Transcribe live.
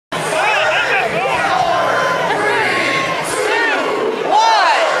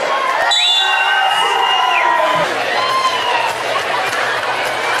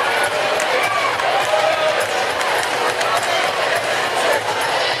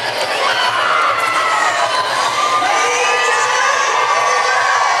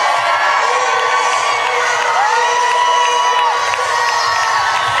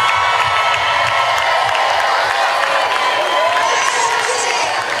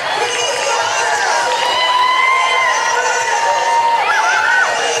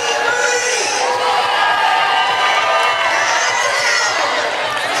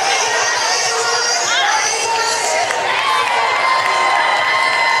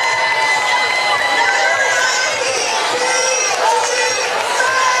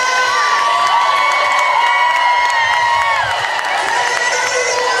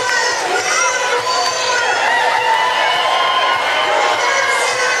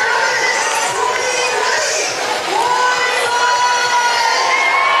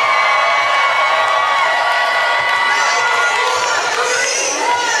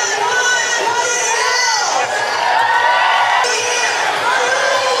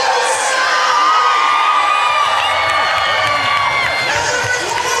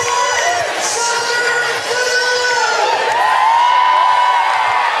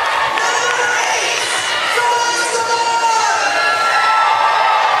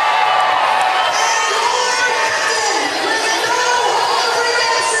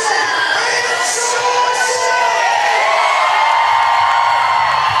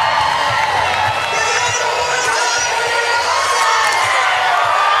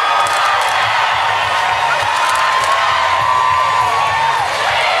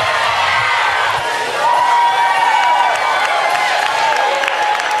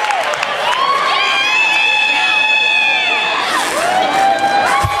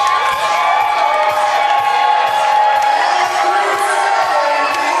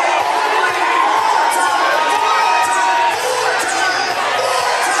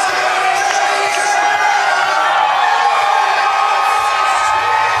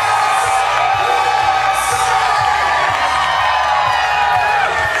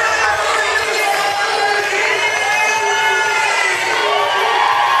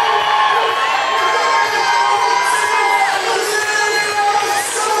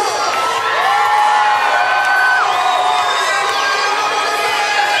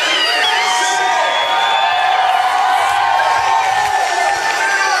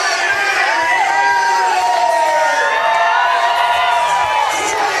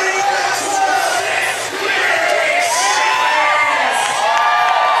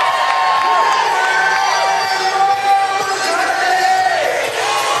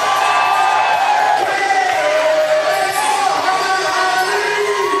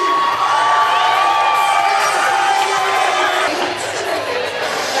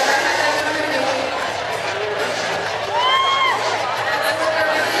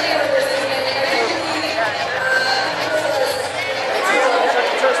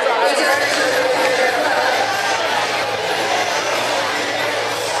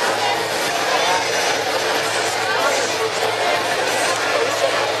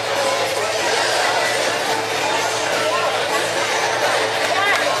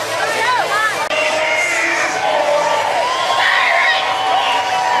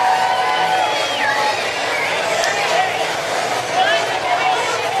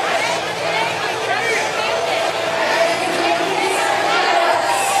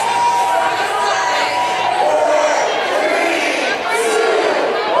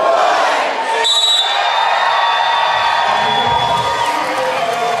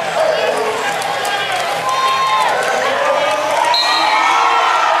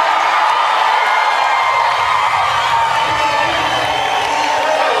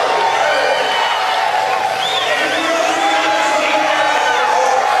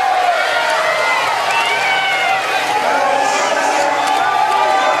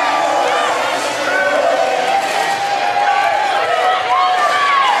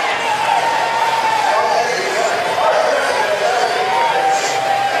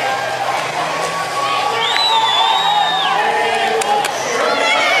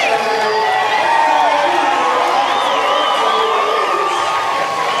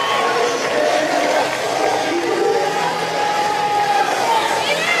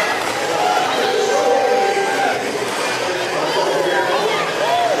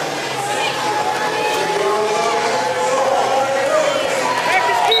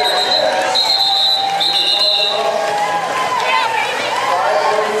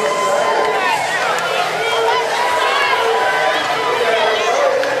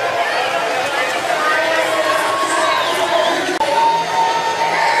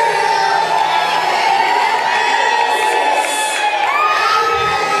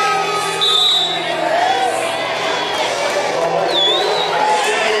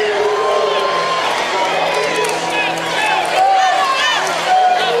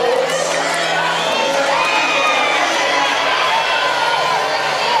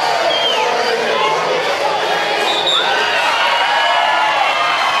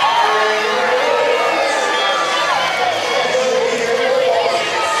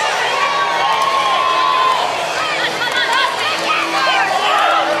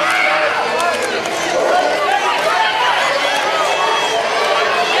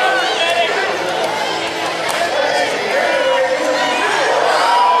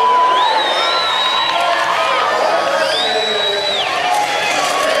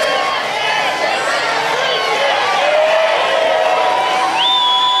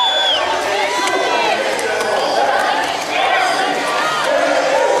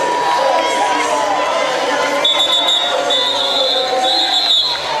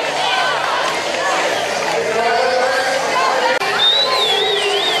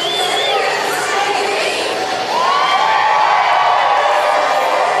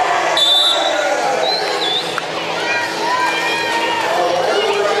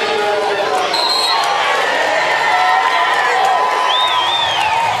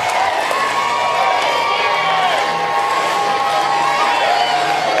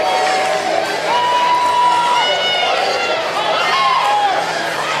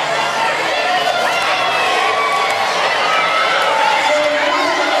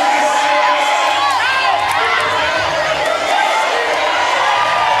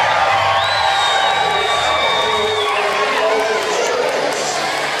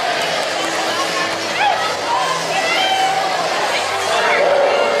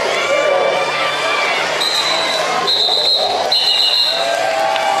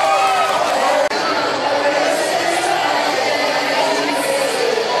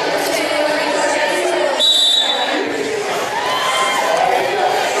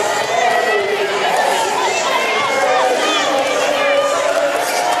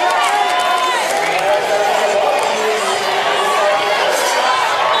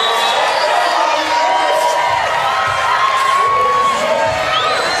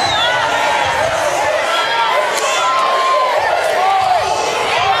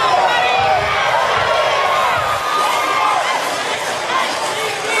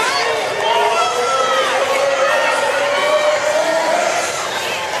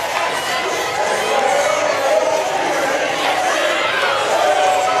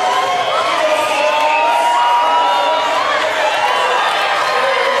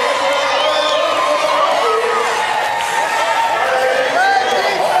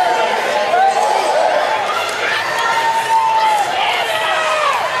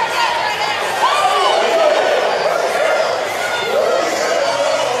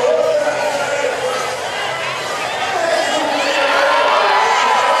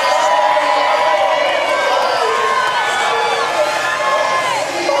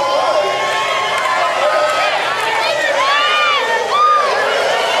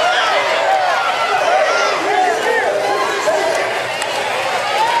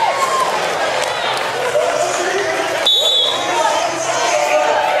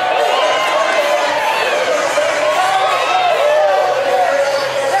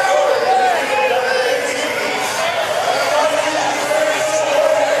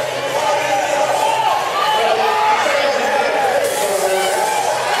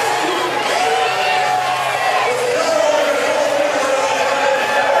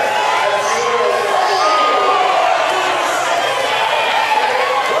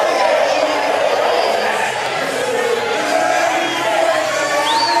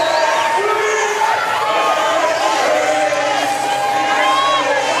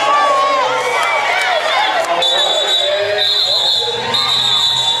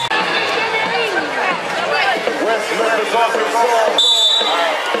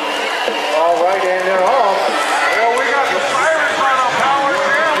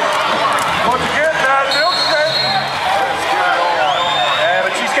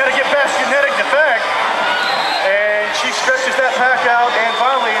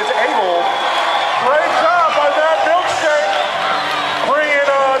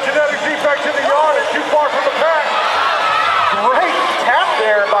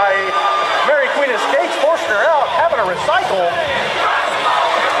there by Mary Queen Escapes, forcing her out, having a recycle.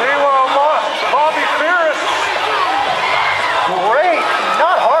 Meanwhile, Bobby Fierce, great,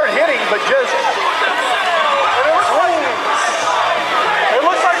 not hard hitting, but just, it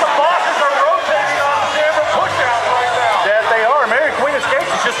looks like the bosses are rotating on the Jammer push-out right now. That they are. Mary Queen Escapes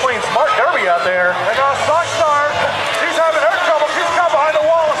is just playing smart derby out there. They got a Psych star. She's having her trouble. She's got behind the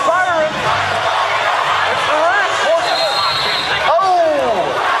wall of Sirens. It's Sirens. Oh!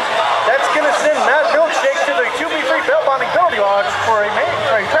 That's going to send Matt Milkshake to the QB3 belt bonding penalty box for a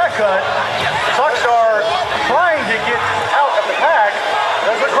track cut. Psych star trying to get out of the pack.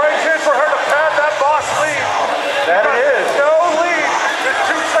 There's a great chance for her to pad that boss lead. That it is. No lead. It's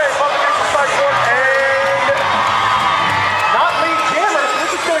too safe up against the Psych board. And not lead Jammers.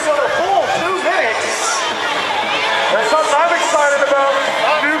 This is going to go to a full 2 minutes. There's something I'm excited about.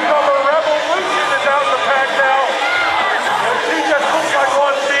 Newcomer Rebel Lucian is out in the pack now. And she just looks like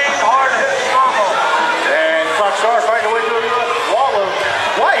one big hard hit combo. And Psych star fighting away through a wall of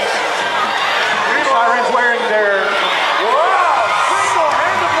white. Sirens wearing their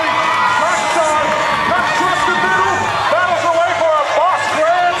single-handedly Psych star cuts across the middle, battles away for a boss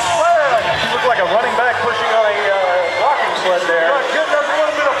grand sled. She looked like a running back pushing on a rocking sled there. There's a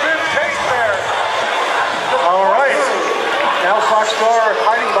little bit of big case there. All right. Now Psych star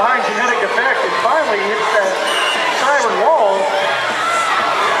hiding behind genetic defect and finally hits that siren wall.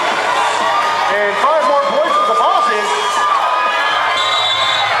 And 5 more points for the bosses.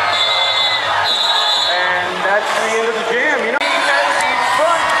 And that's the end of the jam. You know,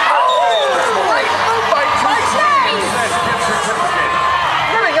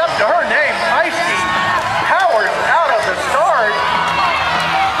 living up to her name, Feisty powers out of the start.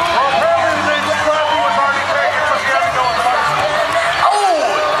 Well, apparently the scrappy was already taken, so she had to go with Feisty. Oh,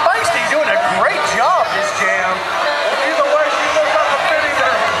 Feisty doing a great job this jam. Either way, she looks up the fitting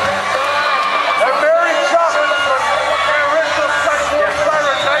there. They're very chocolate for the original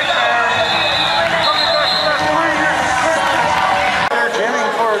Siren Nightmare. Coming back to that 3 years of they're jamming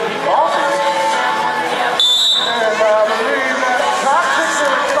for the bosses. And I believe that Toxic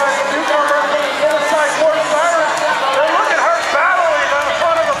will expect a newcomer in the Psych board Sirens. They're looking at her battling on the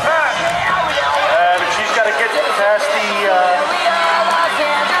front of the pack. But she's got to get past the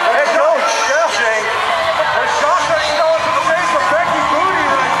head coach, Shawshank. And Shawshank's going to the face of Becky Booty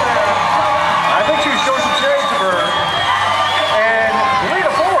right there. I think she was showing some shades of her. And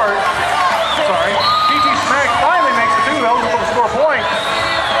Lita Ford, sorry, PG Smack finally makes the 2 eligible to score a point.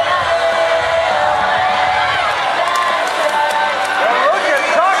 And look at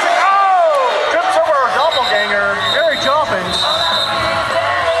Toxic. Oh! Trips over her doppelganger, Mary Jobbins.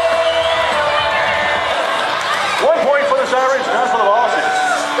 1 point for the Sirens, none for the bosses.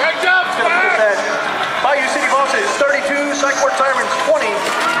 Back up, it's going to put that Bayou City Bosses 32, Psych board Sirens 20.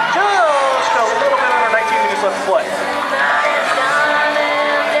 Just a little bit under 19 minutes left to play.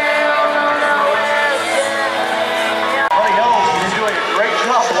 Honey Hills is doing a great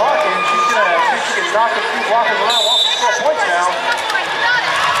job blocking. She's going to see if she can knock a few blockers around while she scores points now.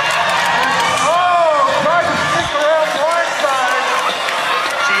 Oh, tries to stick around blind side.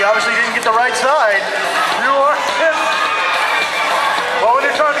 She obviously didn't get the right side. You are it. Well, when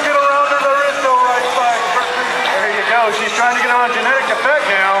you're trying to get around her, there is no right side. There you go. She's trying to get around genetic defect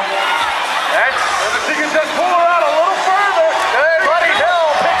now. That's, she can just pull her out a little further. And Buddy Hill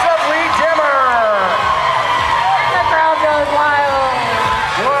picks up lead Jammer. The crowd goes wild.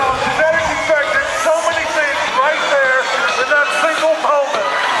 Well, genetic defect did so many things right there in that single moment.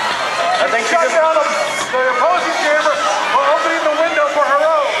 I think she got down the opposing Jammer while opening the window for her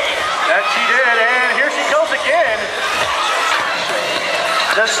own. That she did, and here she goes again.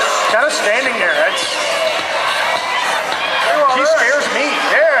 Just kind of standing there. She scares me.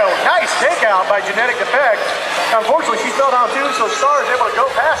 There, nice takeout by genetic defect. Unfortunately, she fell down too, so Star is able to go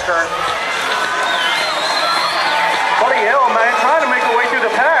past her. Buddy Hill, man, trying to make her way through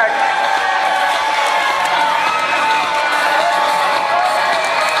the pack.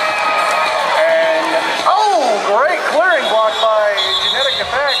 And, oh, great clearing block by genetic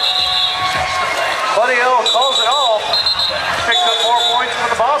defect. Buddy Hill calls it off. Picks up 4 points for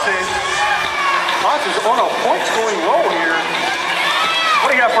the bosses. Bosses on a point-scoring roll here. What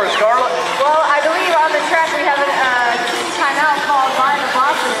do you got for us, Scarlett? Well, I believe on the track we have a timeout called by the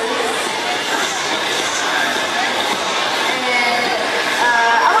bosses. And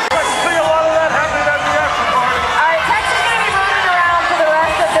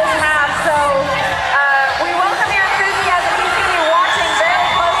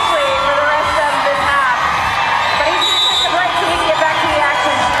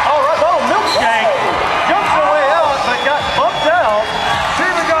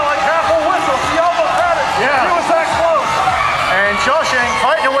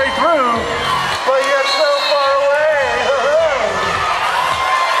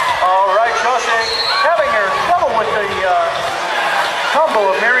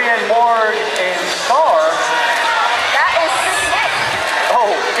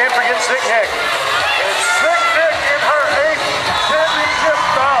Sick Nick. It's Sick Nick in her 8th championship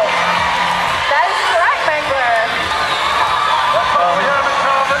bout. That is correct, Mangler. That's all we have in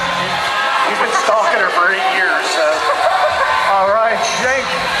common. He's been stalking her for 8 years. So. All right, Shank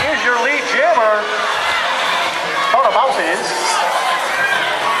is your lead jammer. Oh, the mouse is.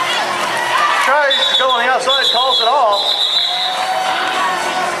 Tries to go on the outside, calls it off.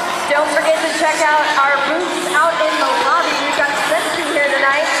 Don't forget to check out our booths out in the lobby. We've got Sept here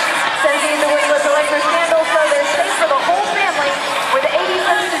tonight. Sensing the wingless electric candle, so there's space for the whole family with 80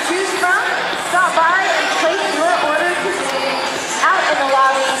 cents to choose from. Stop by and place your order today. Out in the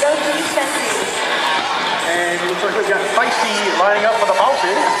lobby, go see Sensei. And it looks like we've got Feisty lining up for the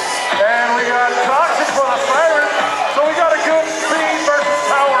bounces. And we got Toxic for the Sirens. So we got a good speed versus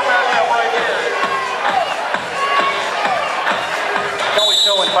power matchup right here. You always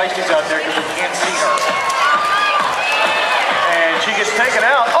know when Feisty's out there because we can't see her. And she gets taken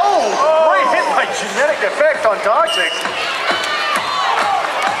out. Oh, great hit by Genetic Effect on Toxic.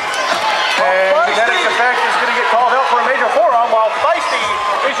 And Genetic Effect is going to get called out for a major forearm while Feisty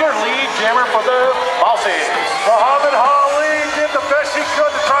is your lead jammer for the bosses. Muhammad Ali did the best he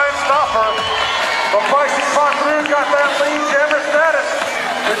could to try and stop her. But Feisty fought through, got that lead jammer status.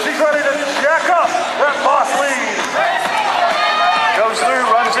 And she's ready to jack up that boss lead. Goes through,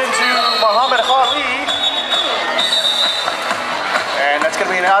 runs into Muhammad Ali. And that's going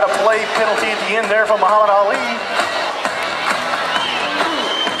to be an out-of-play penalty at the end there for Muhammad Ali.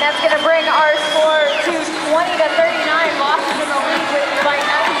 That's going to bring our score to 20-39. Losses in the lead with by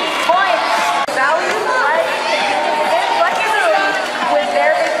 19 points. Bayou, and Lucky Louie with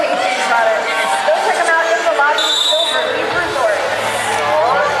their vacation products. Go check them out in the lobby, Silver Leaf Resort.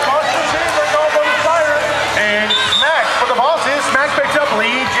 And Smack for the bosses. Smack picks up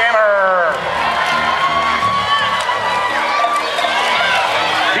lead jammer.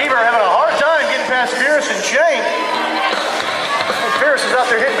 Beaver having a hard time getting past Pierce and Shank. Pierce is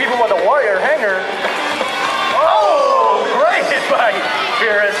out there hitting people with a wire hanger. Oh, great hit by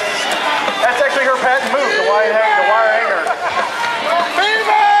Pierce. That's actually her patent move, the wire hanger.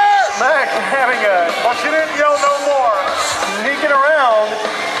 Beaver! Smack having a, well, she didn't yell no more. Sneaking around,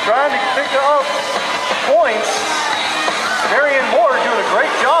 trying to pick up points. Marianne Moore doing a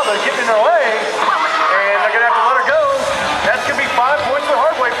great job of getting in her way. And they're going to have to let her go. That's going to be 5 points the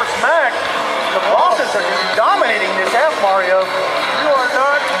hard way for Smack. The bosses are just dominating this half, Mario. You are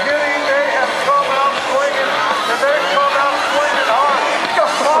not kidding. They have come out swinging, and they've come out swinging hard.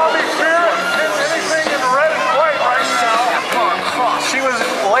 Bobby Pierce is anything in red and white right now. She was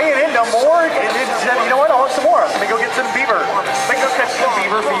laying into Moore, and then said, you know what, I want some more. Let me go get some Beaver. Let me go catch some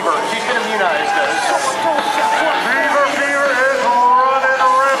Beaver fever. She's been immunized, though. Beaver fever is running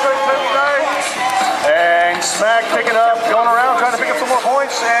rampant tonight. And Smack picking up, going around, trying to pick up some more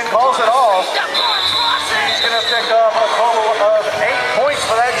points, and calls it off. She's going to pick up a total of 8 points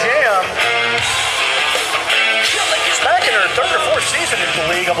for that jam. Smack in her 3rd or 4th season in the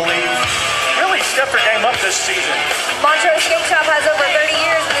league, I believe. Really stepped her game up this season. Montrose Skate Shop has over 30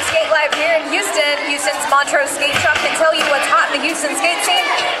 years in the skate life here in Houston. Houston's Montrose Skate Shop can tell you what's hot in the Houston skate scene.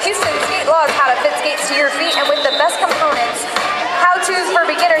 Houston Skate Laws, how to fit skates to your feet, and with the best components. How-tos for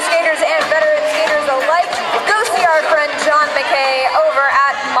beginner skaters and veteran skaters alike. Go see our friend John McKay over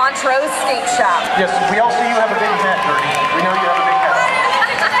at Montrose Skate Shop. Yes, we all see you have a big hat, Dirty. We know you have a big hat.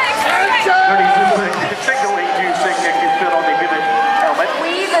 Dirty, particularly you think Nick is good on the vivid helmet.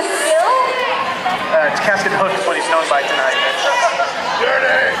 We the skill? It's Captain Hook is what he's known by tonight.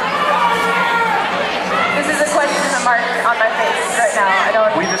 Dirty! This is a question mark on my face right now. I don't...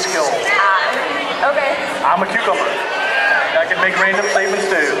 We the skill. Okay. I'm a cucumber. I can make random statements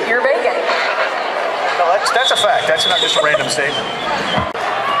too. You're bacon. No, that's a fact. That's not just a random statement.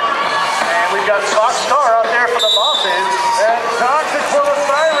 And we've got Fox Star out there for the bosses. And Toxic for the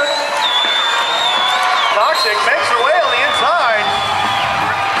Sirens. Toxic makes her way on the inside.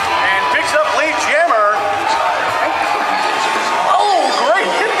 And picks up lead jammer. Oh, great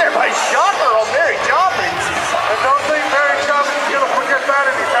hit there by Shocker on Mary Jobbins. And don't think Mary Jobbins is going to forget that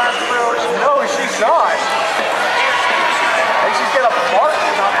anytime soon. No, she's not. She's got a mark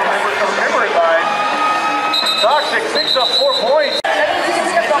not remembered by. Toxic picks up 4 points. That means you can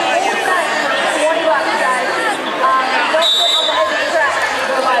skip the whole thing. 20 left.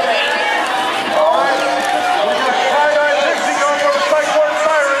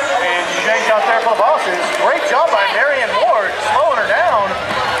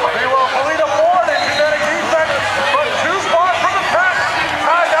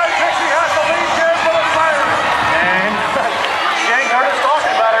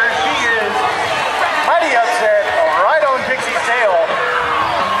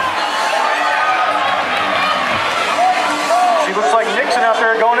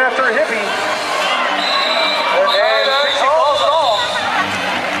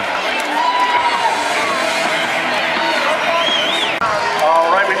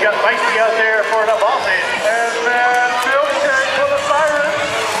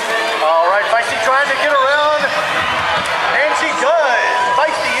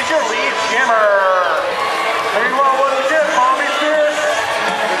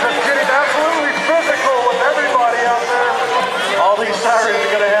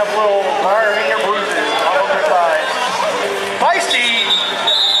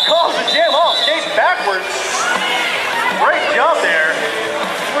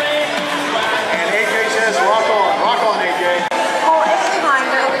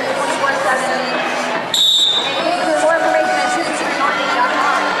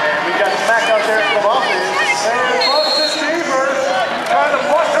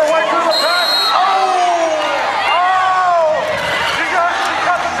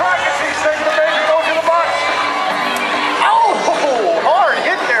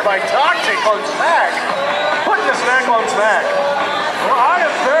 on Smack, putting the snack on Smack. Well, I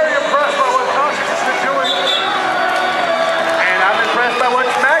am very impressed by what Toxic has been doing. And I'm impressed by what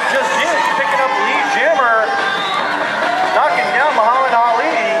Smack just did, picking up Lee Jammer, knocking down Muhammad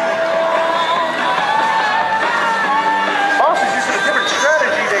Ali. Bosses using a different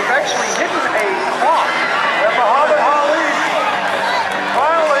strategy. They've actually hidden a clock. And Muhammad Ali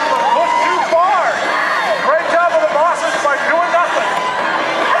finally was pushed too far. Great job of the Bosses by doing nothing.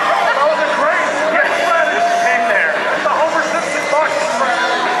 That was a great strategy came there. It's the Homer Simpson boxing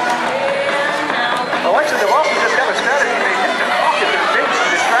strategy. Well, actually, they've also just got a strategy. They hit the clock at their bench to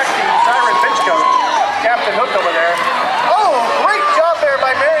distract the Siren bench coach, Captain Hook over there. Oh, great job there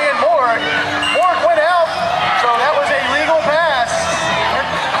by Marion Morg. Morg went out, so that was a legal pass.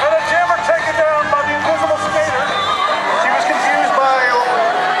 And a Jammer taken down by the invisible skater. She was confused by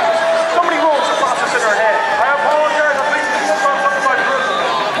so many rules that process in her head. I apologize. I think she said something like Grizzle.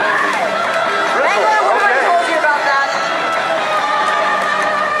 Wrangler, what have I told you about that?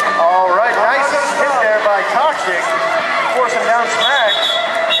 All right, nice hit there by Toxic, forcing down Smack.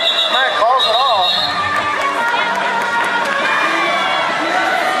 Smack calls it off.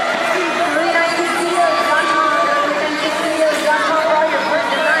 390studios.com for all your print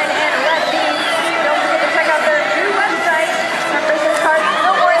design and red beads. Don't forget to check out their new website for business cards.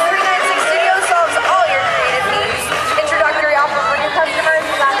 Don't worry, 396 Studios solves all your creative needs. Introductory offer for new customers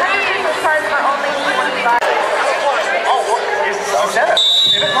is 100 business cards for only $25. Oh, what is that?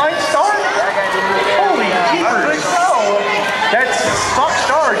 Did it line star? Holy jeepers. That's Sock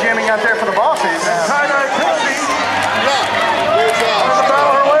Star jamming out there for the Bosses. Tie-dye Pixie. On the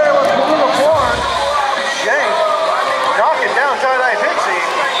battle her way with Blue Corn. Shank knocking down Tie-dye Pixie.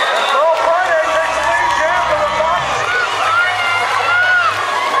 Well, Friday takes the lead jam for the Bosses.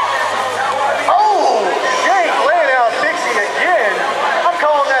 Oh, Shank laying out Pixie again. I'm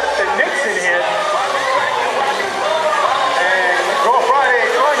calling that the Nixon hit. And Girl Friday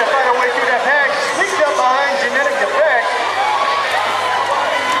trying to find her way through that pack. Sneaks up behind Genetic Defect.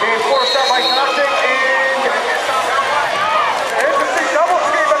 Being forced out by Toxic and interesting double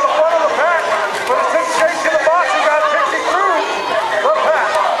scheme at the front of the pack. But it took Shake to the box and got Pixie through the pack.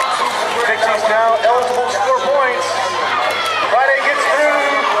 Pixie's now eligible to score points. Friday gets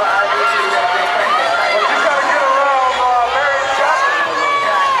through. But she's got to get around Marion Chapman.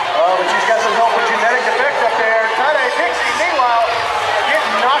 But she's got some help with Genetic Defect up there. Tie-dye Pixie, meanwhile,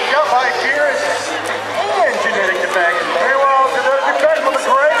 getting knocked out by Pierce and Genetic Defect. Very well, Genetic Defect with a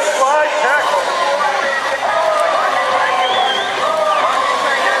great slide tackle.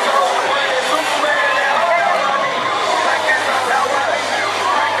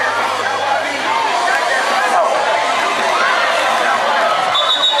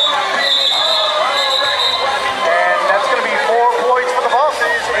 And that's going to be 4 points for the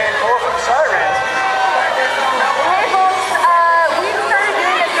Bosses and 4 for the Sirens. Hey folks, we've started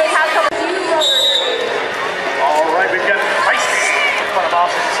doing this. They have some new brothers. All right, we've got Feisty for the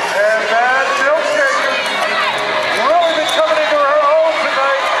Bosses. And that milkshaker really been coming into her own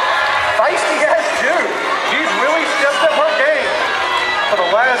tonight. Feisty has too. She's really stepped up her game for the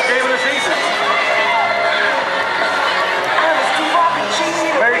last game of the season.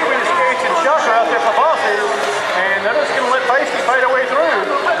 Mary Queen Escapes and Josh are out there for Bosses, and they're just going to let Feisty fight her way through.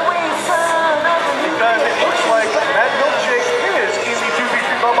 Because it looks like that milkshake is in the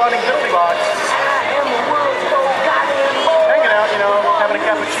 2v3 bow-bonding penalty box. Hanging out, you know, having a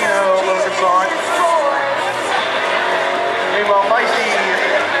cappuccino, a little croissant. Meanwhile, Feisty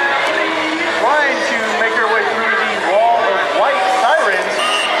trying to make her way through the wall of white Sirens.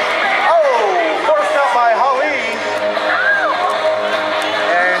 Oh, forced out by Holly.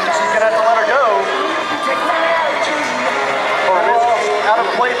 And she's going to have to let her go for risking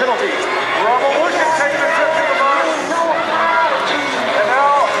out-of-play penalty. Revolution taking a trip to the box. And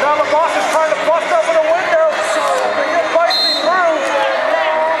now the boss is trying to bust open a window to get Feisty through.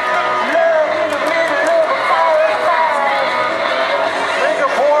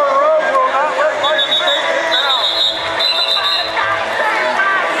 Singapore Road will not let Feisty take it down.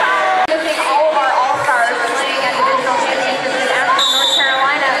 Missing all of our all-stars playing at divisional championships in Asheville, North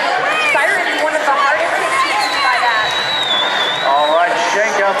Carolina. Sirens one of the hardest hit teams by that. All right,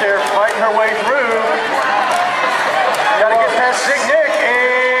 Shank out there fighting her way through. Got to get past Sick Nick,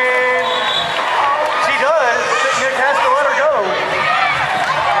 and she does. Sick Nick has to let her go.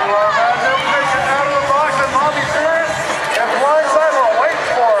 Out of the box, and Mommy Pierce and Flying Sidewall waiting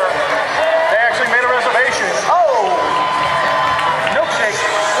for her. They actually made a reservation. Oh! Milkshake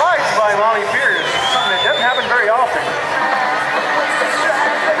slides by Mommy Pierce, something that doesn't happen very often.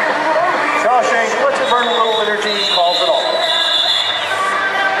 Shawshank lets it burn a little energy, calls it off.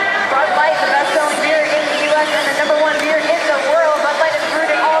 Bud Light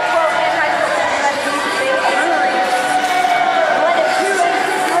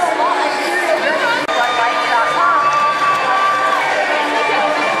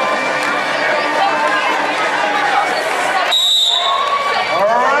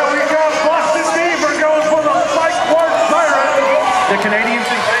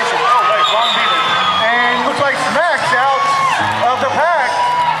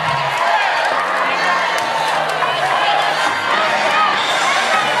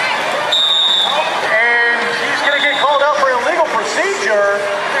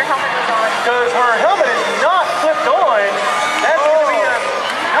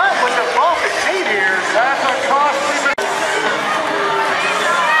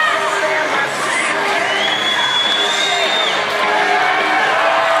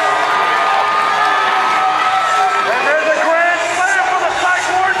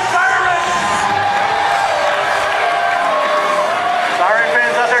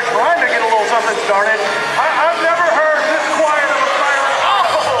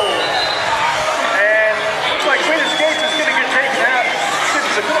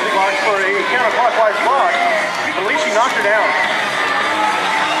counterclockwise block, but at least she knocked her down.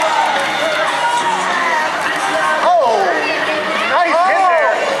 Oh! Nice hit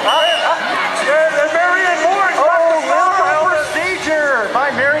there. And Marianne Moore got the Little procedure by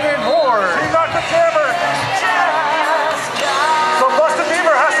Marianne Moore. She knocked the jammer. So Busted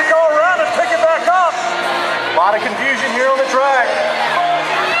Beaver has to go around and pick it back up. A lot of confusion here on the track.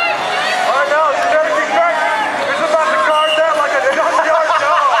 I know, you gotta keep track. He's about to guard that like a junkyard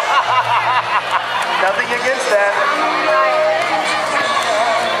dog. Nothing against that.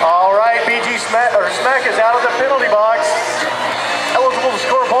 All right, BG Smack is out of the penalty box. Eligible to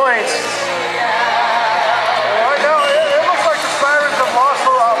score points. Right now, it looks like the Sirens have lost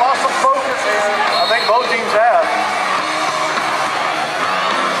some focus here. I think both teams have.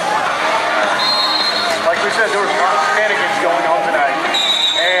 Like we said, there was a lot of shenanigans going on tonight.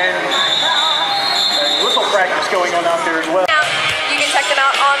 And whistle practice going on out there as well. You can check them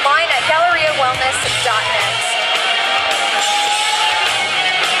out online at GalleriaWellness.net.